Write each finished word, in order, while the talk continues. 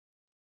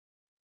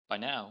By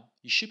now,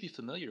 you should be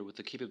familiar with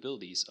the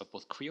capabilities of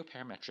both Creo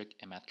Parametric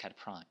and MathCAD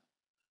Prime.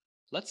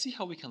 Let's see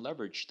how we can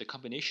leverage the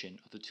combination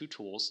of the two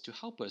tools to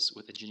help us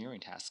with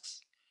engineering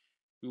tasks.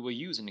 We will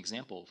use an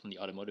example from the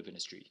automotive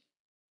industry.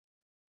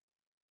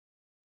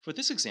 For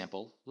this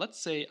example,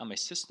 let's say I'm a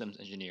systems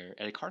engineer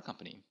at a car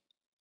company.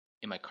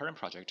 In my current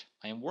project,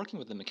 I am working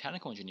with the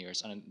mechanical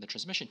engineers on the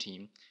transmission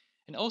team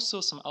and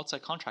also some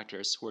outside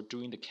contractors who are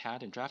doing the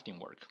CAD and drafting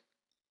work.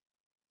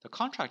 The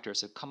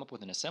contractors have come up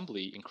with an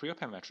assembly in Creo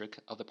Parametric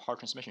of the power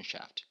transmission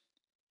shaft.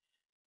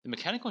 The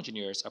mechanical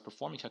engineers are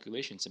performing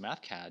calculations in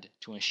MathCAD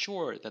to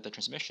ensure that the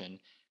transmission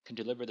can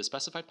deliver the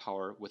specified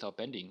power without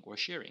bending or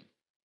shearing.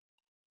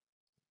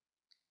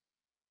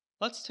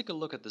 Let's take a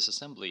look at this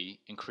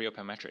assembly in Creo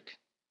Parametric.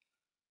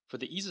 For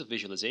the ease of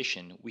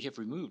visualization, we have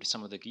removed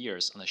some of the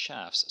gears on the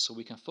shafts so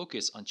we can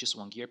focus on just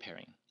one gear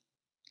pairing.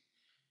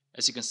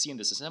 As you can see in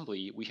this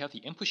assembly, we have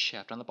the input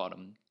shaft on the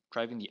bottom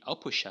driving the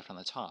output shaft on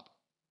the top,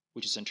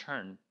 which is in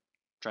turn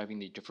driving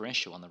the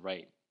differential on the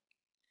right.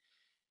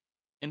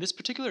 In this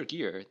particular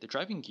gear, the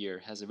driving gear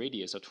has a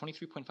radius of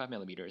 23.5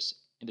 mm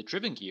and the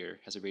driven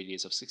gear has a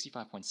radius of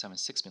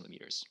 65.76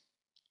 mm.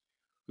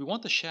 We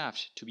want the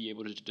shaft to be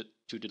able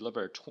to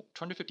deliver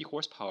 250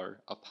 horsepower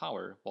of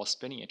power while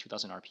spinning at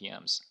 2000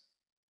 RPMs.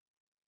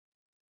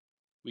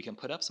 We can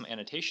put up some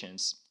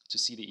annotations to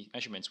see the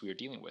measurements we are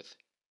dealing with.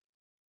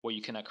 What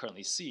you cannot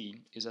currently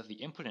see is that the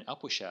input and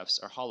output shafts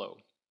are hollow.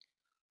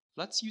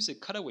 Let's use a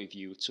cutaway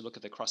view to look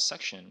at the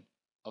cross-section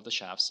of the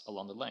shafts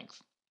along the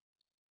length.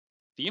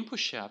 The input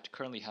shaft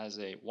currently has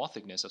a wall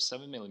thickness of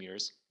 7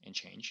 mm and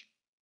change.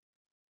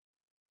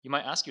 You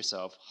might ask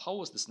yourself, how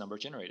was this number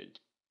generated?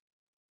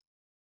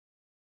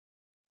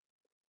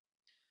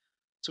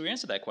 To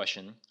answer that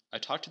question, I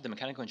talked to the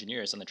mechanical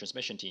engineers on the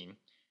transmission team,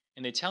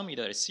 and they tell me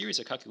that a series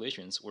of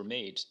calculations were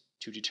made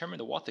to determine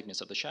the wall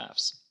thickness of the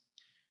shafts.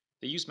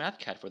 They use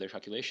MathCAD for their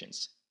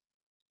calculations.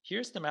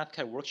 Here's the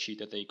MathCAD worksheet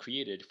that they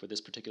created for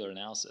this particular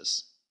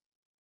analysis.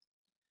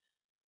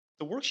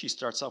 The worksheet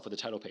starts off with the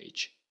title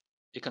page.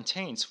 It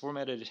contains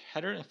formatted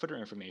header and footer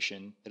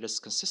information that is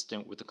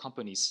consistent with the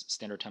company's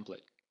standard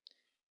template.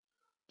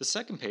 The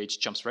second page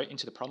jumps right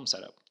into the problem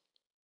setup.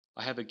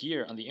 I have a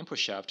gear on the input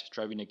shaft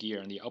driving a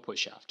gear on the output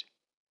shaft.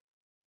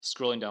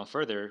 Scrolling down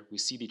further, we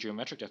see the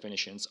geometric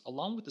definitions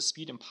along with the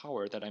speed and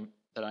power that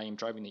I am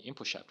driving the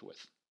input shaft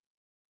with.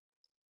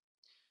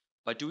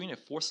 By doing a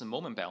force and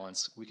moment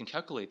balance, we can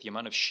calculate the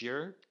amount of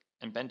shear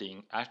and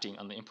bending acting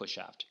on the input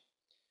shaft.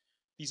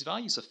 These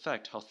values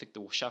affect how thick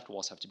the shaft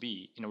walls have to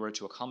be in order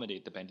to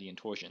accommodate the bending and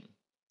torsion.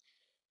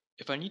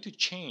 If I need to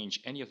change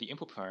any of the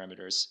input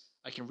parameters,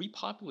 I can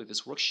repopulate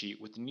this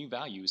worksheet with the new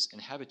values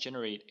and have it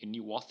generate a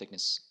new wall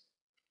thickness.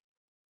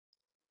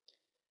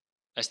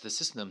 As the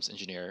systems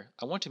engineer,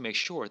 I want to make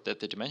sure that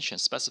the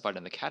dimensions specified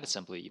in the CAD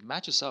assembly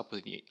matches up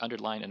with the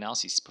underlying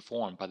analyses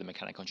performed by the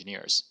mechanical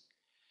engineers.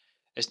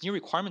 As new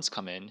requirements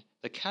come in,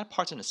 the CAD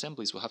parts and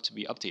assemblies will have to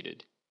be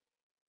updated.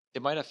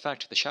 It might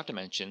affect the shaft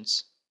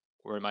dimensions,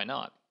 or it might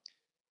not.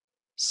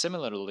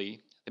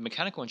 Similarly, the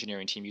mechanical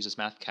engineering team uses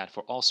MathCAD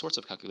for all sorts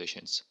of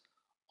calculations,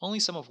 only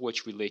some of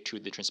which relate to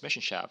the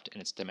transmission shaft and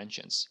its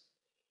dimensions.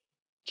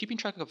 Keeping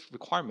track of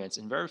requirements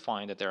and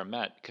verifying that they are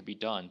met can be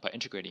done by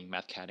integrating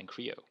MathCAD and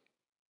Creo.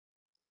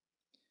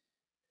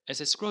 As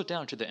I scroll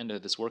down to the end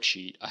of this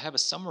worksheet, I have a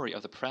summary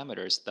of the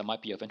parameters that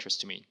might be of interest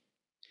to me.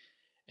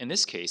 In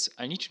this case,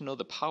 I need to know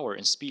the power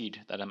and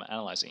speed that I'm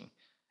analyzing,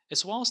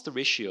 as well as the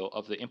ratio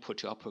of the input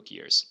to output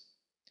gears.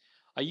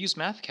 I use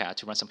MathCAD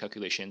to run some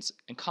calculations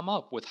and come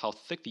up with how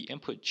thick the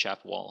input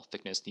shaft wall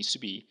thickness needs to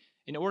be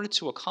in order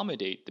to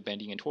accommodate the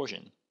bending and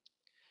torsion.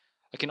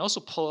 I can also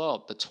pull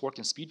out the torque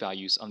and speed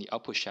values on the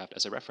output shaft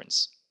as a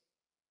reference.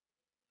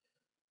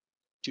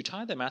 To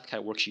tie the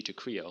MathCAD worksheet to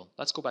Creo,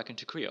 let's go back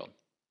into Creo.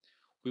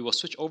 We will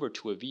switch over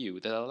to a view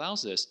that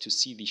allows us to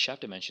see the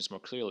shaft dimensions more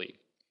clearly.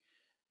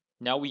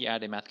 Now we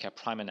add a MathCAD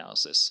Prime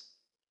analysis.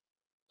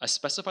 I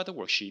specify the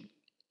worksheet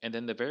and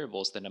then the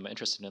variables that I'm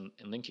interested in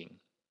linking.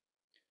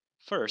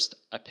 First,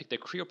 I pick the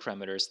Creo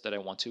parameters that I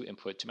want to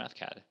input to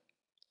MathCAD.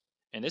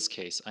 In this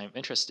case, I am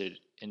interested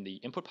in the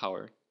input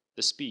power,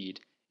 the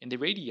speed, and the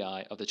radii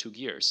of the two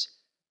gears.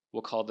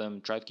 We'll call them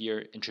drive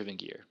gear and driven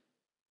gear.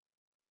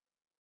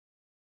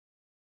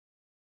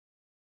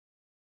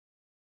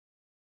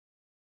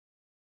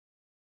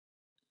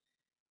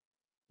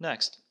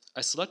 Next, I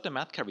select the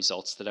MathCAD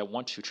results that I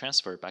want to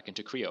transfer back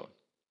into Creo.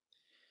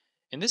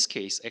 In this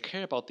case, I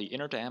care about the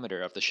inner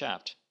diameter of the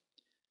shaft.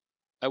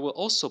 I will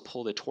also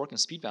pull the torque and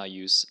speed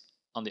values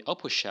on the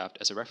output shaft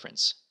as a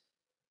reference.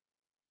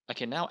 I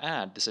can now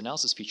add this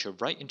analysis feature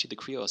right into the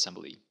Creo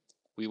assembly.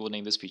 We will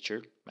name this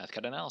feature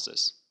MathCAD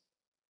Analysis.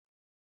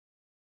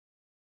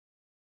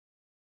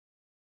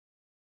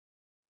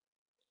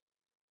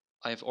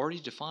 I have already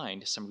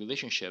defined some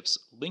relationships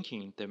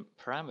linking the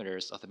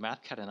parameters of the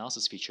MathCAD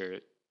Analysis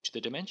feature to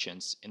the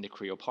dimensions in the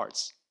Creo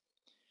parts.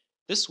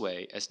 This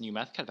way, as new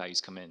MathCAD values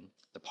come in,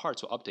 the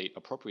parts will update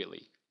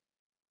appropriately.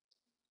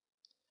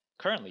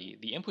 Currently,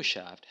 the input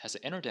shaft has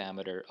an inner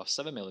diameter of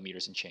 7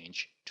 mm and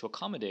change to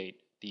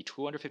accommodate the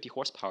 250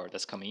 horsepower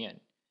that's coming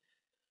in.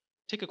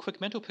 take a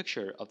quick mental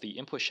picture of the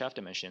input shaft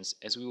dimensions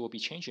as we will be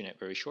changing it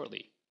very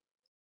shortly.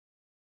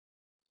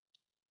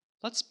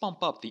 Let's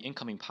bump up the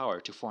incoming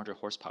power to 400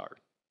 horsepower.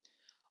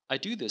 I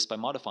do this by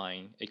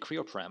modifying a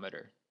Creo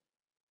parameter.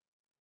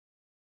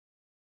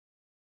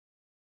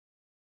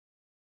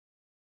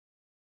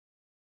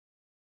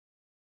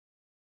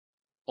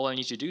 All I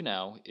need to do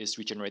now is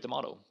regenerate the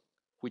model,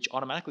 which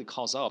automatically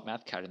calls out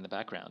MathCAD in the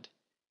background.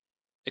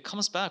 It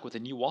comes back with a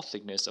new wall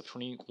thickness of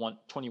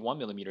 21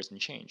 millimeters and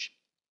change.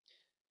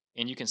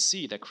 And you can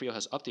see that Creo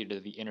has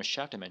updated the inner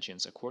shaft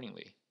dimensions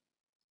accordingly.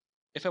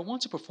 If I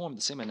want to perform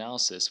the same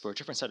analysis for a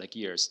different set of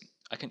gears,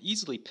 I can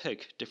easily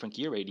pick different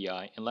gear radii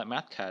and let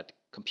MathCAD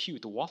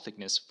compute the wall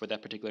thickness for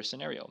that particular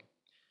scenario.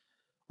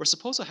 Or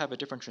suppose I have a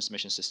different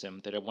transmission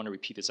system that I want to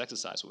repeat this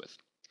exercise with.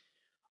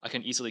 I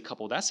can easily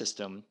couple that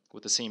system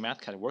with the same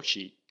MathCAD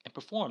worksheet and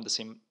perform the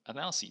same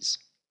analyses.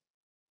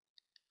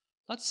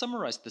 Let's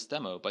summarize this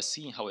demo by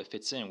seeing how it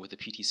fits in with the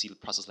PTC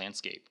process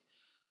landscape.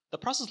 The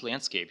process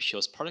landscape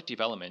shows product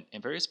development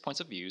and various points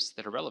of views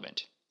that are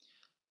relevant.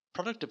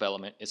 Product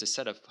development is a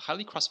set of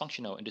highly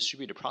cross-functional and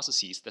distributed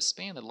processes that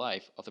span the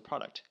life of the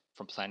product,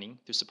 from planning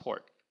through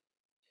support.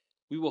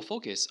 We will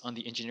focus on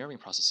the engineering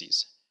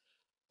processes.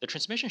 The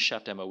transmission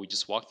shaft demo we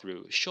just walked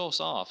through shows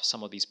off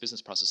some of these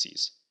business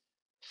processes.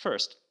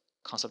 First,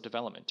 concept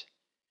development.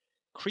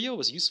 Creo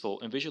was useful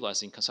in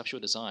visualizing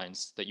conceptual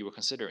designs that you were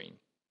considering.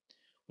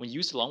 When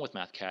used along with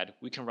MathCAD,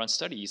 we can run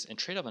studies and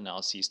trade-off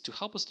analyses to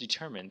help us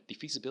determine the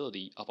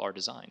feasibility of our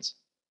designs.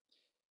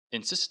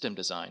 In system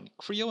design,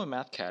 Creo and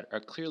MathCAD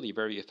are clearly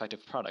very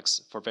effective products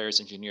for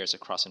various engineers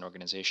across an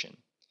organization.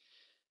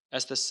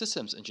 As the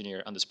systems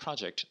engineer on this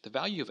project, the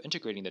value of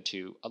integrating the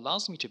two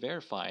allows me to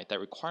verify that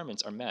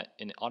requirements are met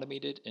in an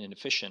automated and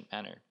efficient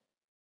manner.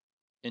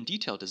 In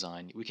detailed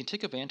design, we can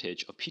take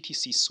advantage of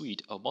PTC's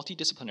suite of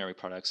multidisciplinary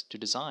products to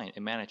design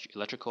and manage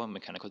electrical and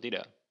mechanical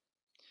data.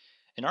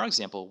 In our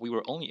example, we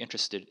were only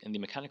interested in the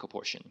mechanical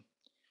portion.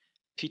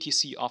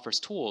 PTC offers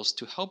tools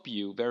to help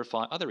you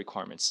verify other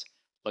requirements,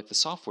 like the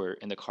software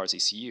in the car's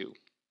ECU.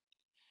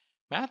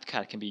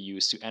 MathCAD can be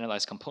used to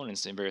analyze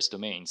components in various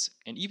domains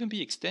and even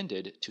be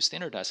extended to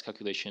standardized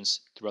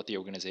calculations throughout the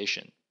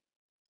organization.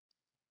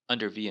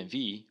 Under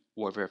V&V,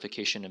 or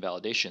verification and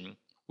validation,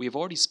 we have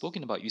already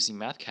spoken about using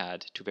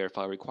MathCAD to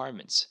verify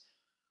requirements.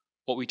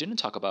 What we didn't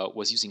talk about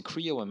was using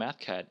Creo and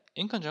MathCAD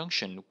in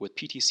conjunction with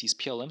PTC's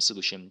PLM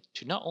solution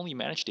to not only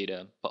manage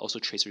data, but also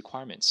trace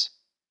requirements.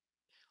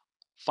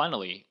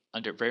 Finally,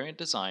 under variant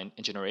design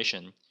and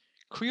generation,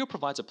 Creo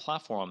provides a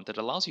platform that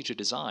allows you to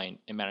design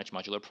and manage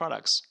modular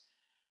products.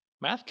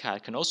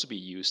 MathCAD can also be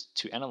used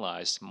to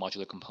analyze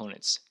modular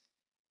components.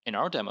 In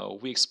our demo,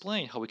 we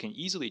explain how we can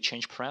easily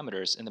change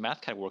parameters in the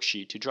MathCAD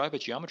worksheet to drive a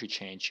geometry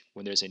change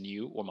when there's a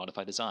new or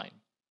modified design.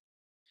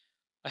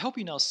 I hope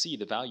you now see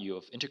the value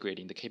of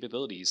integrating the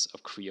capabilities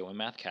of Creo and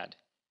MathCAD,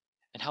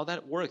 and how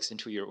that works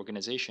into your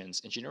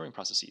organization's engineering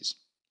processes.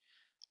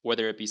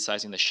 Whether it be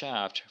sizing the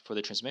shaft for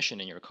the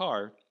transmission in your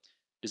car,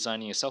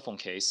 designing a cell phone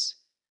case,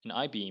 an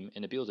I-beam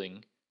in a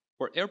building,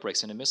 or air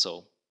brakes in a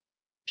missile,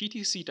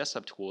 PTC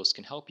desktop tools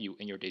can help you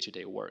in your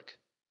day-to-day work.